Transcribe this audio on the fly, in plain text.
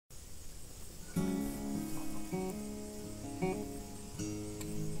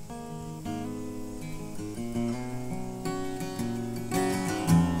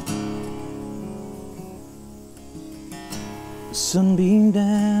sun beamed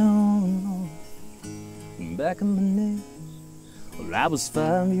down on back of my neck. Well, I was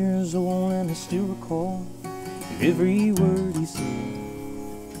 5 years old and I still recall every word he said.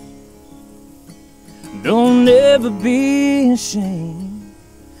 Don't ever be ashamed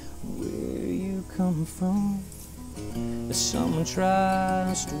where you come from. If someone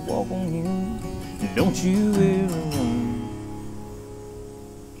tries to walk on you, don't you ever run.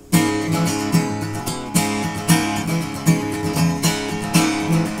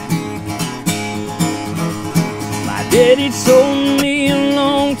 My daddy told me a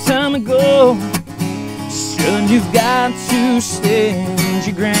long time ago, son, you've got to stand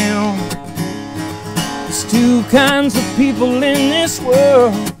your ground. There's two kinds of people in this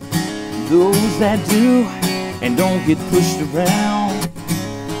world, those that do and don't get pushed around.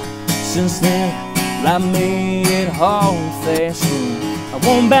 Since then, I made it hard and fast. I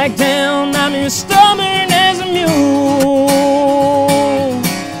won't back down, I'm as stubborn as a mule.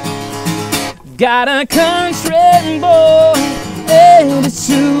 Got a country boy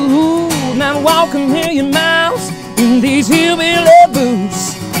attitude, not walk a million miles in these hillbilly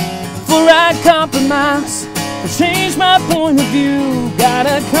boots. For I compromise, I change my point of view. Got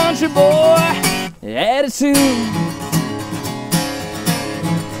a country boy attitude.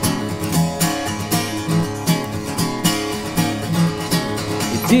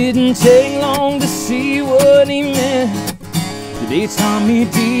 It didn't take long to see what he meant. They told me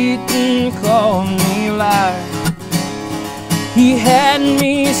didn't call me a liar. He had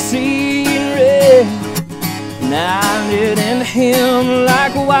me seeing red, and I lit into him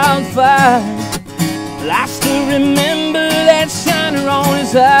like a wildfire. I still remember that shiner on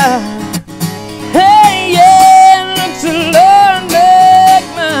his eye. Hey, yeah, look to learn back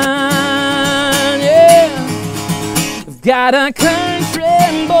mine, yeah. I've got a country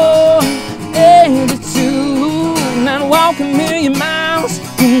boy attitude, not walk a million miles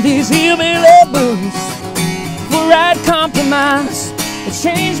in these hillbilly boots. For I'd compromise, I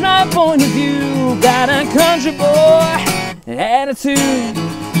changed my point of view. Got a country boy attitude.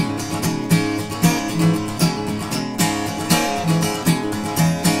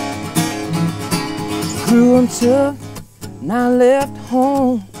 Grew up tough and I left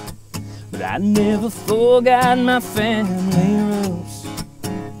home, but I never forgot my family roots.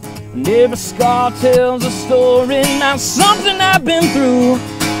 And every scar tells a story, not something I've been through.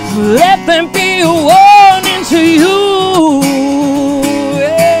 So let them be a warning to you,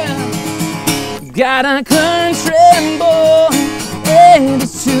 yeah. Got a country boy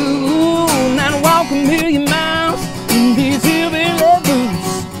attitude, not walk a million miles in these hillbilly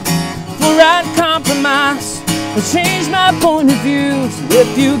boots. For I'd compromise, I change my point of view. So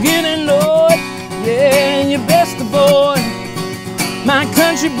if you get annoyed, yeah, you're best avoid my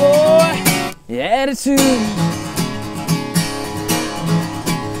country boy attitude.